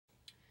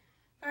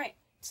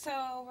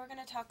So we're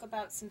going to talk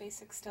about some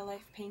basic still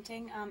life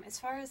painting. As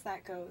far as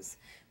that goes,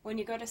 when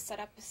you go to set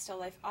up a still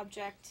life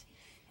object,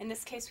 in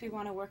this case we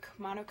want to work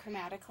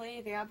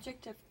monochromatically. The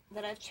object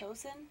that I've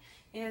chosen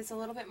is a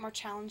little bit more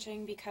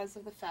challenging because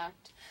of the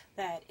fact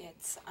that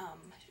it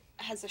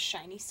has a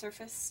shiny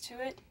surface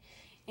to it,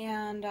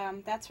 and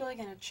that's really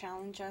going to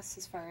challenge us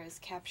as far as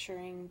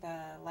capturing the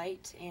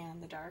light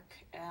and the dark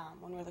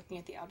when we're looking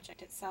at the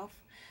object itself.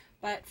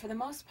 But for the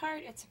most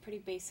part, it's a pretty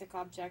basic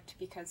object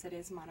because it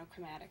is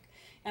monochromatic,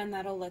 and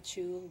that'll let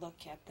you look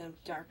at the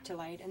dark to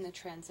light and the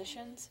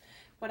transitions.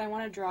 What I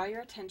want to draw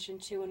your attention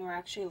to when we're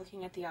actually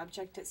looking at the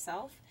object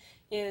itself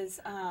is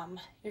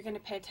you're going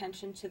to pay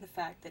attention to the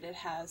fact that it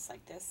has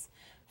like this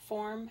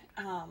form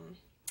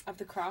of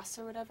the cross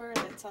or whatever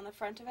that's on the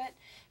front of it,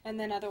 and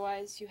then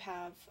otherwise you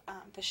have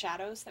the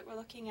shadows that we're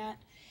looking at.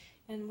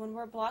 And when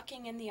we're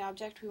blocking in the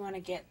object, we want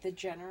to get the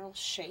general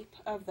shape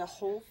of the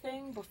whole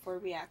thing before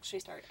we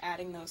actually start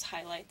adding those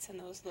highlights and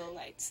those low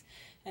lights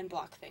and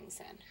block things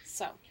in.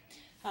 So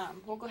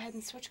we'll go ahead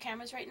and switch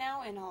cameras right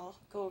now, and I'll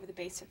go over the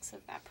basics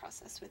of that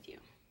process with you.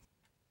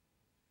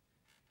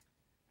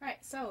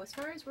 Alright, so as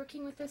far as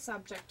working with this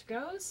object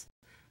goes,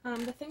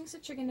 the things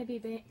that you're going to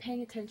be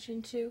paying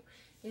attention to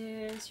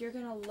is you're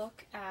going to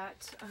look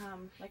at,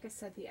 like I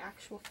said, the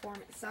actual form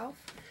itself.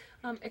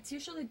 It's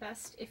usually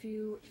best if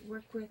you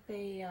work with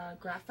a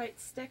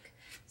graphite stick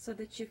so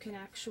that you can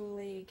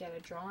actually get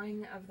a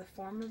drawing of the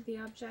form of the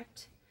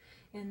object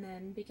and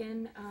then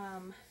begin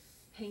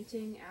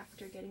painting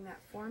after getting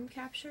that form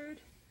captured.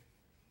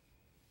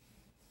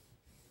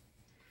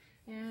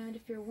 And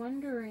if you're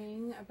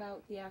wondering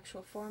about the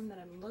actual form that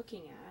I'm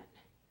looking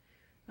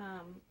at,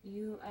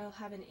 I'll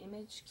have an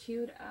image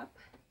queued up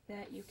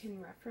that you can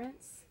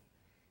reference,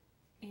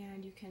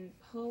 and you can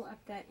pull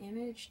up that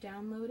image,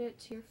 download it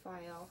to your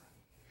file,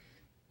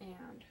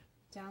 and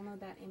download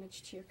that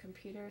image to your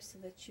computer so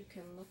that you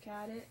can look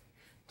at it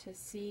to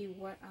see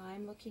what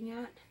I'm looking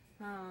at.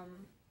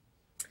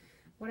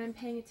 What I'm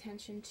paying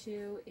attention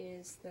to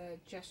is the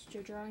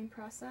gesture drawing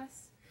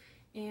process,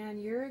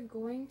 and you're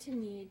going to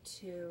need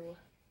to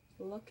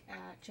look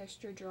at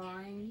gesture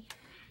drawing,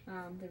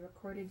 the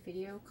recorded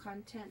video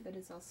content that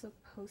is also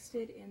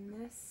posted in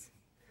this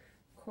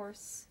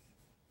course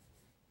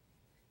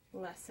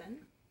lesson.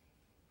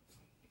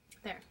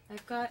 There,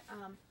 I've got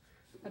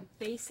a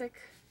basic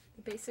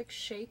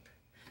shape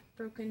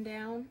broken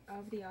down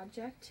of the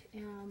object.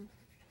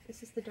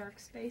 This is the dark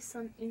space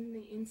in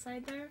the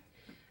inside there,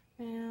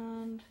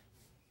 and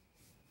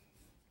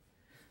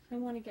I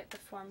want to get the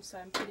form, so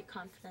I'm pretty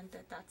confident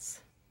that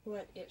that's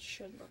what it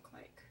should look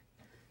like.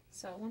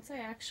 So once I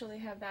actually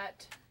have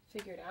that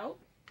figured out,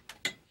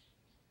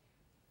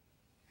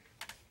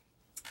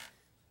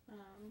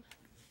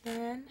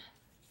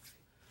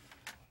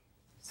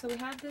 so we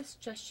have this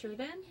gestured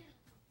in.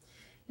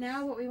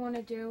 Now what we want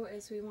to do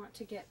is we want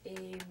to get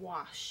a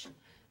wash,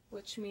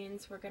 which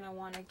means we're going to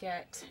want to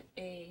get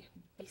a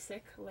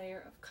basic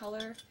layer of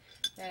color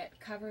that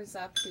covers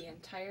up the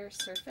entire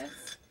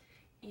surface.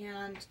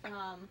 And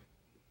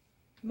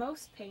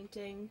most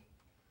painting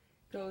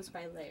goes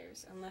by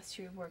layers unless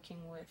you're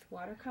working with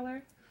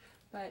watercolor.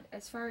 But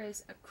as far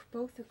as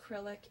both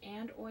acrylic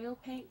and oil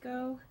paint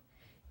go,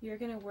 you're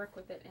going to work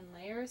with it in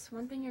layers.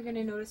 One thing you're going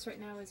to notice right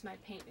now is my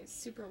paint is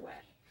super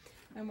wet.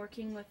 I'm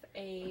working with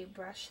a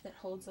brush that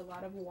holds a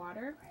lot of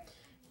water,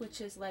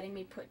 which is letting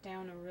me put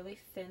down a really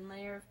thin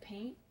layer of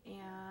paint,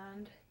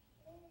 and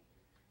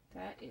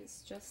that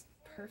is just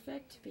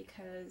perfect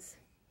because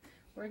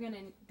we're going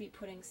to be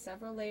putting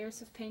several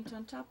layers of paint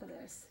on top of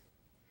this.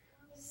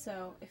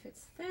 So if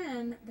it's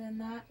thin, then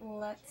that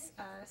lets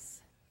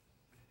us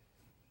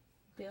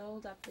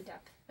build up the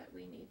depth that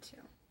we need to.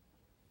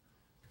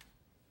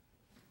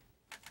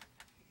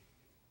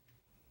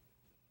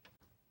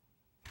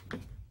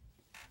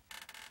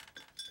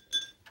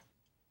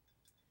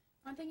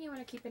 One thing you want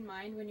to keep in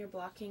mind when you're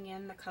blocking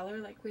in the color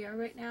like we are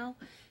right now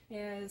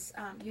is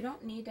you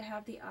don't need to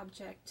have the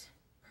object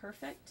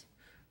perfect,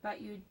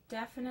 but you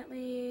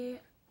definitely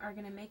are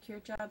going to make your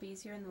job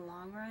easier in the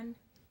long run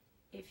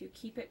if you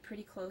keep it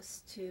pretty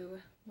close to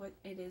what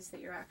it is that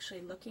you're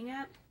actually looking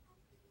at.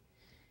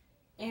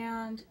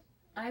 And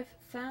I've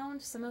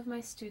found some of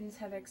my students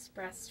have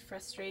expressed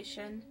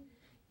frustration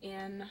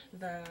in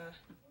the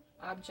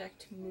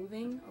object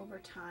moving over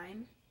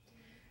time.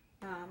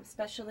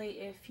 Especially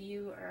if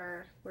you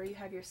are where you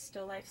have your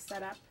still life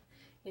set up,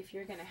 if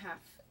you're going to have,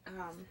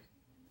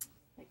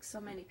 like so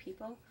many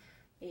people,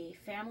 a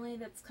family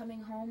that's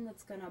coming home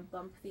that's going to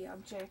bump the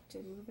object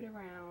and move it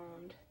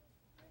around,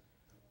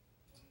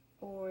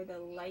 or the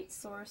light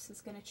source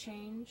is going to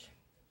change,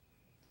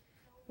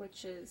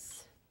 which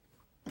is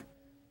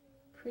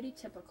pretty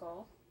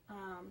typical.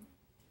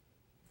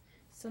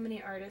 So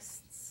many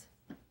artists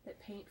that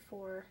paint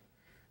for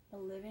a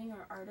living,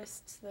 or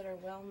artists that are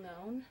well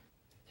known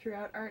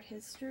throughout art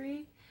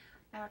history,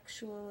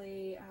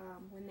 actually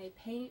when they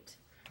paint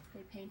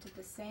at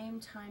the same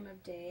time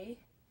of day,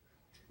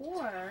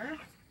 or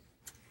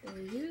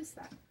they use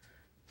that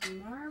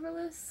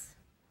marvelous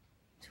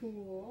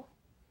tool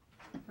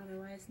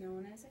otherwise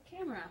known as a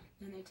camera.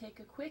 And they take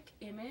a quick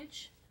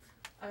image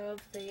of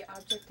the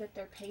object that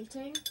they're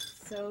painting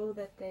so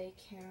that they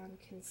can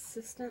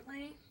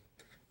consistently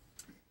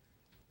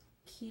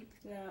keep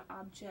the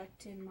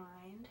object in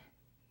mind,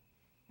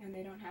 and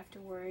they don't have to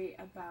worry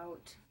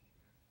about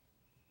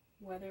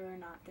whether or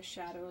not the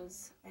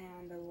shadows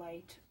and the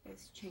light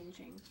is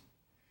changing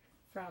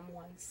from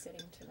one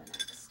sitting to the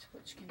next,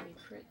 which can be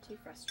pretty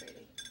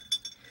frustrating.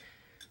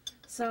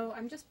 So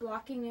I'm just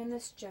blocking in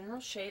this general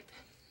shape,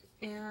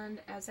 and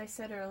as I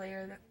said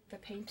earlier, the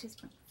paint is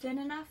thin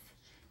enough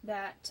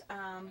that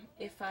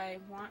if I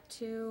want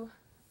to,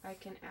 I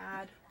can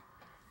add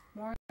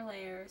more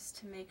layers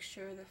to make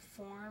sure the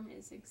form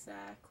is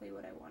exactly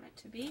what I want it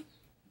to be.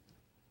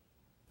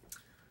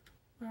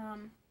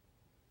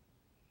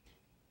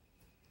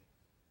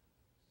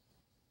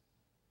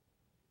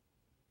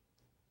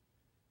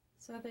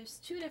 So there's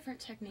two different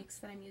techniques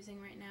that I'm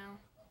using right now.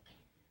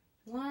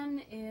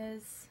 One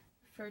is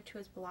referred to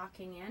as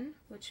blocking in,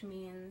 which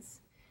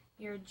means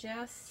you're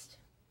just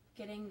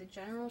getting the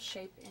general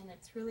shape and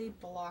it's really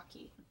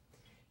blocky.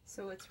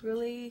 So it's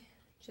really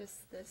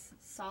just this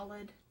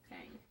solid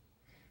thing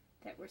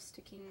that we're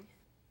sticking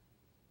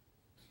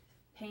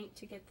paint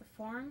to get the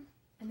form.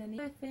 And then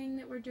the other thing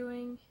that we're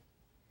doing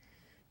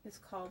is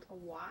called a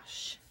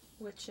wash,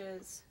 which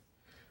is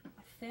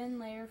a thin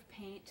layer of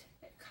paint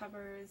that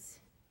covers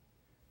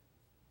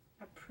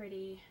a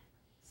pretty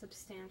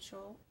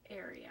substantial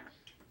area.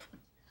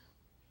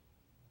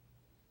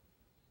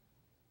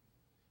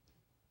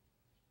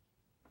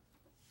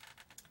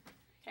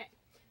 Okay,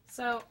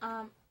 so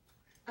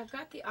I've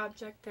got the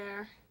object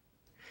there,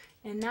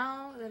 and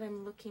now that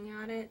I'm looking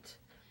at it,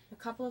 a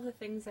couple of the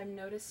things I'm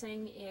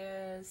noticing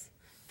is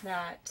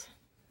that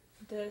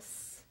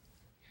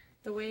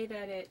the way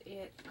that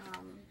it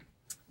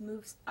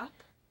moves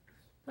up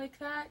like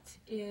that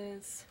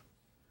is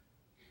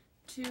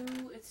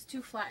it's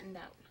too flattened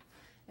out.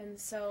 And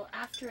so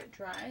after it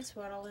dries,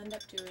 what I'll end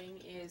up doing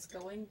is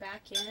going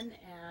back in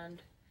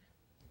and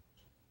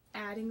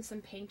adding some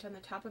paint on the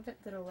top of it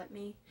that'll let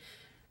me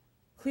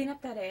clean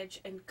up that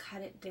edge and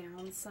cut it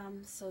down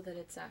some so that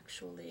it's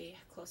actually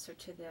closer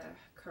to the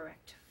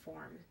correct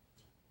form.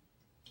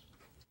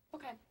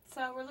 Okay,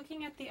 so we're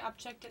looking at the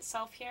object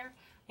itself here,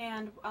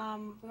 and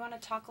we want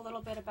to talk a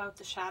little bit about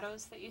the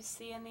shadows that you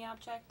see in the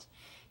object.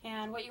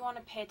 And what you want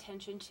to pay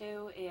attention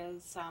to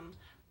is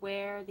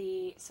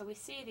so we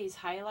see these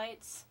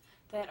highlights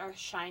that are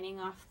shining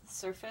off the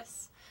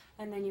surface,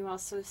 and then you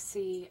also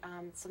see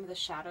some of the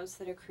shadows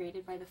that are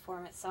created by the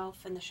form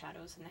itself, and the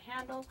shadows in the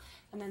handle,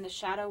 and then the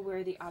shadow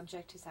where the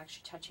object is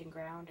actually touching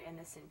ground, and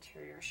this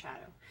interior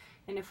shadow.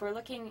 And if we're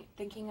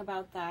thinking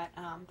about that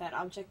that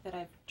object that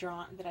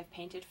I've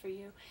painted for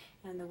you,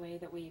 and the way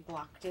that we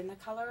blocked in the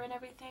color and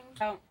everything.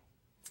 So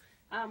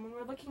when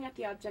we're looking at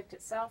the object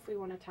itself, we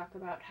want to talk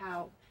about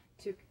how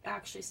to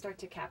actually start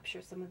to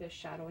capture some of this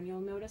shadow. And you'll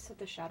notice that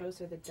the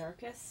shadows are the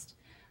darkest,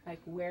 like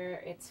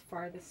where it's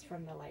farthest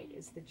from the light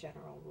is the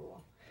general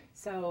rule.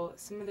 So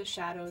some of the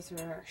shadows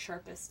are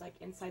sharpest like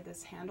inside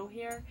this handle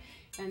here,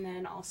 and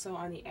then also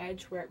on the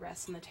edge where it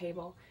rests on the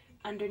table,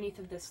 underneath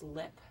of this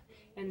lip,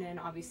 and then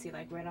obviously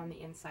like right on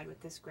the inside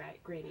with this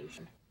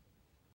gradation.